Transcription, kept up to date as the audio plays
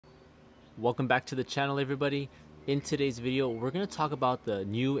Welcome back to the channel, everybody. In today's video, we're going to talk about the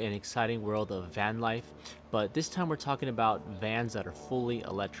new and exciting world of van life, but this time we're talking about vans that are fully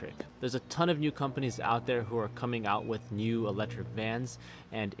electric. There's a ton of new companies out there who are coming out with new electric vans,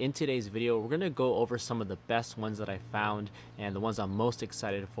 and in today's video, we're going to go over some of the best ones that I found and the ones I'm most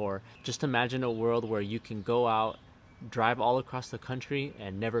excited for. Just imagine a world where you can go out, drive all across the country,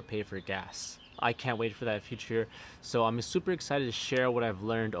 and never pay for gas. I can't wait for that future. So I'm super excited to share what I've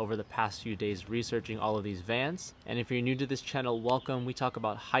learned over the past few days researching all of these vans. And if you're new to this channel, welcome. We talk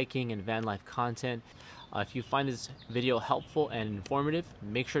about hiking and van life content. If you find this video helpful and informative,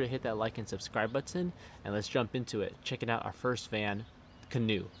 make sure to hit that like and subscribe button, and let's jump into it. Checking out our first van,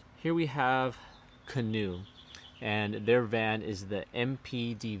 Canoo. Here we have Canoo, and their van is the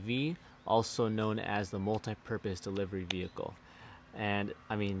MPDV, also known as the multi-purpose delivery vehicle. And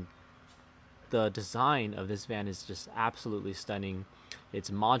I mean, the design of this van is just absolutely stunning. It's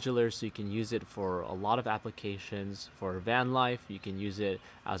modular, so you can use it for a lot of applications. For van life, you can use it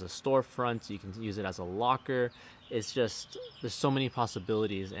as a storefront, you can use it as a locker. It's just, there's so many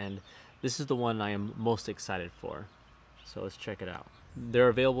possibilities, and this is the one I am most excited for. So let's check it out. They're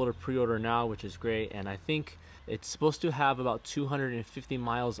available to pre-order now, which is great, and I think it's supposed to have about 250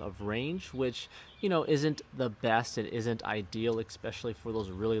 miles of range, which, you know, isn't the best. It isn't ideal, especially for those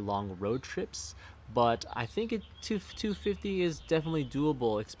really long road trips. But I think 250 is definitely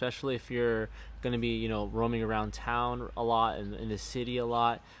doable, especially if you're going to be, you know, roaming around town a lot and in the city a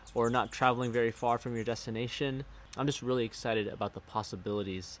lot, or not traveling very far from your destination. I'm just really excited about the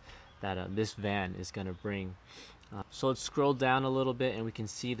possibilities that this van is going to bring. So let's scroll down a little bit and we can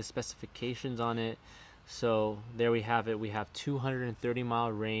see the specifications on it. So there we have it. We have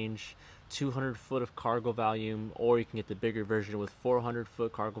 230-mile range, 200 foot of cargo volume, or you can get the bigger version with 400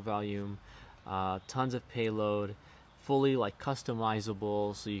 foot cargo volume, tons of payload, fully like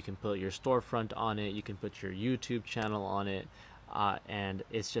customizable, so you can put your storefront on it, you can put your YouTube channel on it, and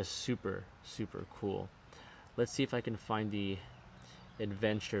it's just super cool. Let's see if I can find the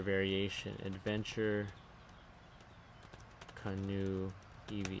adventure variation. Adventure Canoo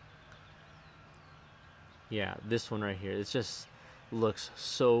EV. Yeah, this one right here. It just looks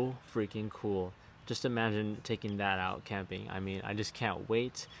so freaking cool. Just imagine taking that out camping. I mean, I just can't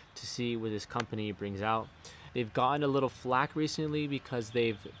wait to see what this company brings out. They've gotten a little flack recently because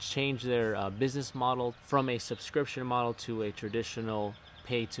they've changed their business model from a subscription model to a traditional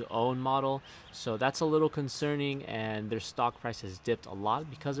pay-to-own model. So that's a little concerning, and their stock price has dipped a lot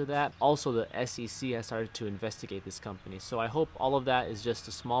because of that. Also, the SEC has started to investigate this company. So I hope all of that is just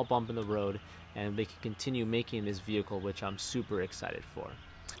a small bump in the road, and they can continue making this vehicle, which I'm super excited for.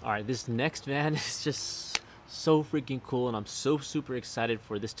 All right, this next van is just so freaking cool, and I'm so super excited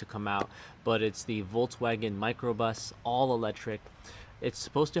for this to come out. But it's the Volkswagen microbus, all electric. It's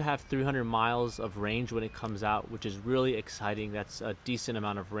supposed to have 300 miles of range when it comes out, which is really exciting. That's a decent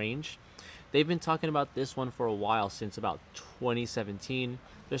amount of range. They've been talking about this one for a while, since about 2017.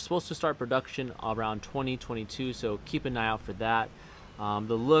 They're supposed to start production around 2022, so keep an eye out for that.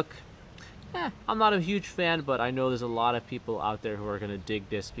 The look, I'm not a huge fan, but I know there's a lot of people out there who are going to dig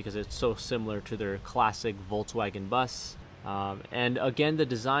this because it's so similar to their classic Volkswagen bus. And again, the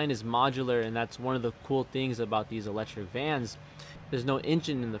design is modular, and that's one of the cool things about these electric vans. There's no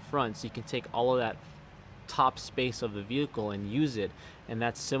engine in the front, so you can take all of that top space of the vehicle and use it, and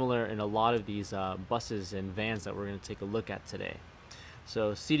that's similar in a lot of these buses and vans that we're going to take a look at today.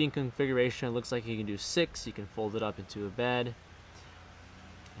 So seating configuration, looks like you can do 6. You can fold it up into a bed,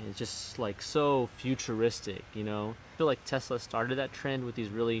 and it's just like so futuristic, you know. I feel like Tesla started that trend with these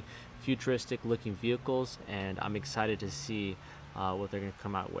really futuristic looking vehicles, and I'm excited to see what they're going to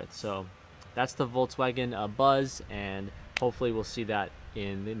come out with. So that's the Volkswagen Buzz, and hopefully we'll see that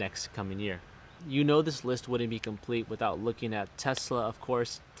in the next coming year. You know, this list wouldn't be complete without looking at Tesla, of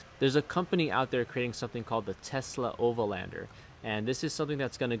course. There's a company out there creating something called the Tesla Overlander, and this is something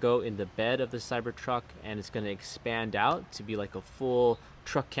that's going to go in the bed of the Cybertruck, and it's going to expand out to be like a full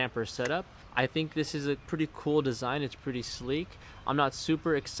truck camper setup. I think this is a pretty cool design. It's pretty sleek. I'm not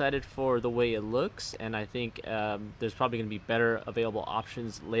super excited for the way it looks, and I think there's probably going to be better available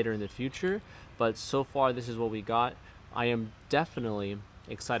options later in the future, but so far this is what we got. I am definitely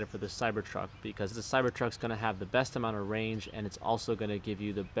excited for the Cybertruck because the Cybertruck's going to have the best amount of range, and it's also going to give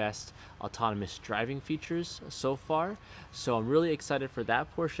you the best autonomous driving features so far. So I'm really excited for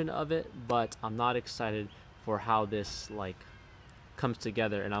that portion of it, but I'm not excited for how this comes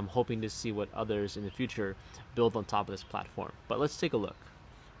together, and I'm hoping to see what others in the future build on top of this platform. But let's take a look.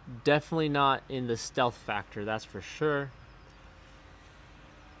 Definitely not in the stealth factor, that's for sure.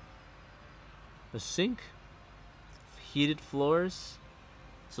 The sink, heated floors,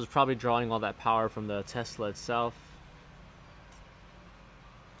 So it's probably drawing all that power from the Tesla itself.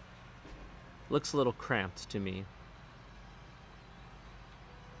 Looks a little cramped to me.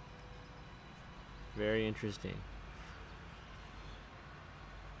 Very interesting.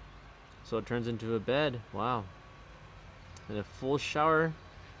 So it turns into a bed. Wow. And a full shower.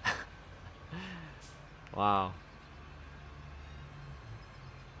 Wow.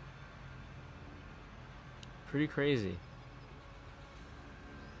 Pretty crazy.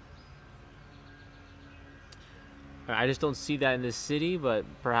 I just don't see that in this city, but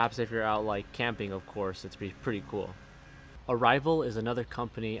perhaps if you're out like camping, of course, it's pretty cool. Arrival is another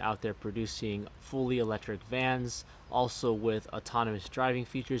company out there producing fully electric vans, also with autonomous driving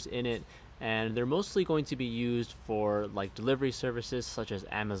features in it, and they're mostly going to be used for like delivery services such as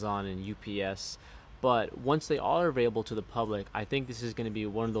Amazon and UPS. But once they are available to the public, I think this is going to be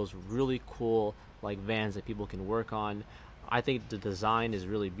one of those really cool like vans that people can work on. I think the design is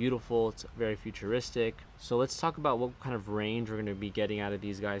really beautiful. It's very futuristic. So let's talk about what kind of range we're going to be getting out of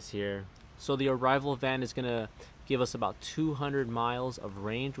these guys here. So the Arrival van is going to give us about 200 miles of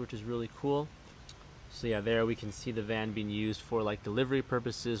range, which is really cool. So yeah, there we can see the van being used for like delivery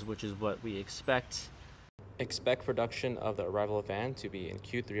purposes, which is what we expect. Expect production of the Arrival van to be in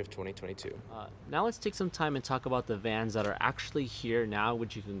Q3 of 2022. Now let's take some time and talk about the vans that are actually here now,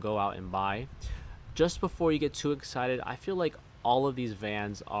 which you can go out and buy. Just before you get too excited, I feel like all of these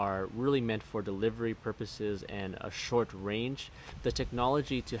vans are really meant for delivery purposes and a short range. The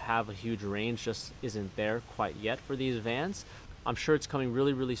technology to have a huge range just isn't there quite yet for these vans. I'm sure it's coming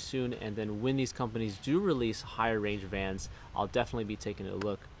really soon, and then when these companies do release higher range vans, I'll definitely be taking a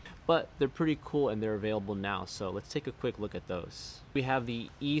look. But they're pretty cool and they're available now, so let's take a quick look at those. We have the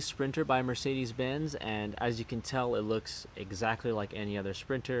E-Sprinter by Mercedes-Benz, and as you can tell, it looks exactly like any other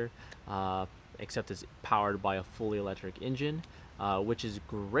Sprinter, except it's powered by a fully electric engine, which is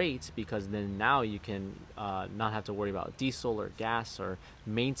great because then now you can not have to worry about diesel or gas or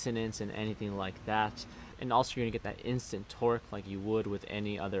maintenance and anything like that. And also you're gonna get that instant torque like you would with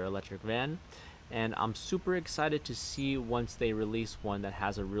any other electric van. And I'm super excited to see once they release one that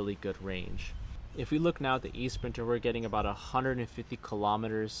has a really good range. If we look now at the E-Sprinter, we're getting about 150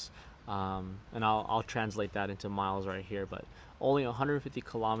 kilometers, and I'll translate that into miles right here, but only 150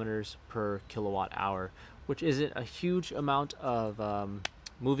 kilometers per kilowatt hour, which isn't a huge amount of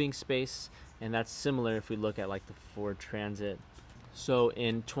moving space, and that's similar if we look at like the Ford Transit. So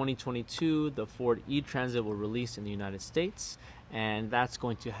in 2022, the Ford E-Transit will release in the United States, and that's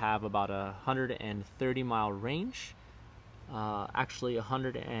going to have about a 130 mile range, actually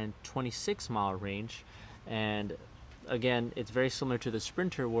 126 mile range. And again, it's very similar to the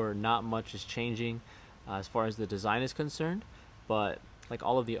Sprinter where not much is changing as far as the design is concerned, but like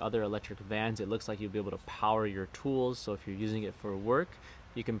all of the other electric vans, it looks like you'll be able to power your tools. So if you're using it for work,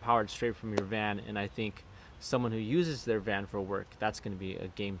 you can power it straight from your van, and I think someone who uses their van for work, that's going to be a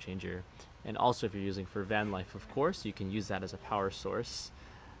game changer. And also if you're using for van life, of course, you can use that as a power source.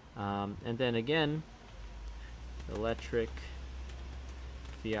 And then again, electric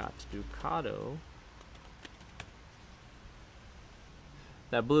Fiat Ducato.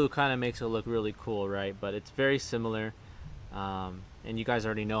 That blue kind of makes it look really cool, right? But it's very similar. And you guys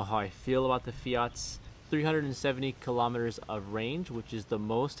already know how I feel about the Fiats. 370 kilometers of range, which is the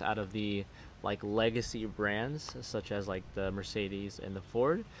most out of the like legacy brands such as like the Mercedes and the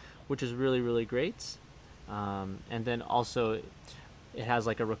Ford, which is really great. And then also it has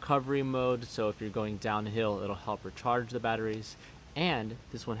like a recovery mode, so if you're going downhill it'll help recharge the batteries, and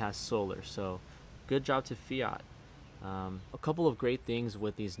this one has solar, so good job to Fiat. A couple of great things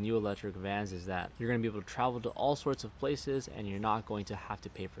with these new electric vans is that you're going to be able to travel to all sorts of places, and you're not going to have to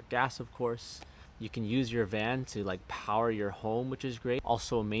pay for gas, of course. You can use your van to like power your home, which is great.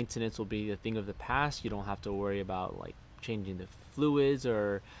 Also, maintenance will be a thing of the past. You don't have to worry about like changing the fluids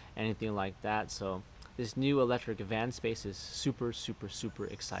or anything like that. So this new electric van space is super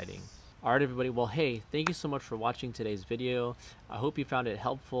exciting. Alright everybody, well hey, thank you so much for watching today's video. I hope you found it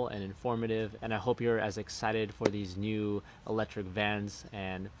helpful and informative, and I hope you're as excited for these new electric vans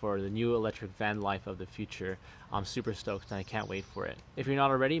and for the new electric van life of the future. I'm super stoked and I can't wait for it. If you're not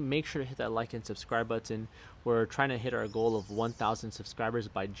already, make sure to hit that like and subscribe button. We're trying to hit our goal of 1,000 subscribers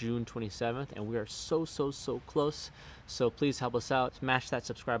by June 27th, and we are so close. So please help us out. Smash that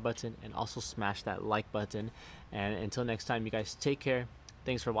subscribe button and also smash that like button. And until next time, you guys take care.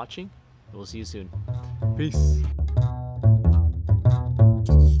 Thanks for watching. We'll see you soon. Peace.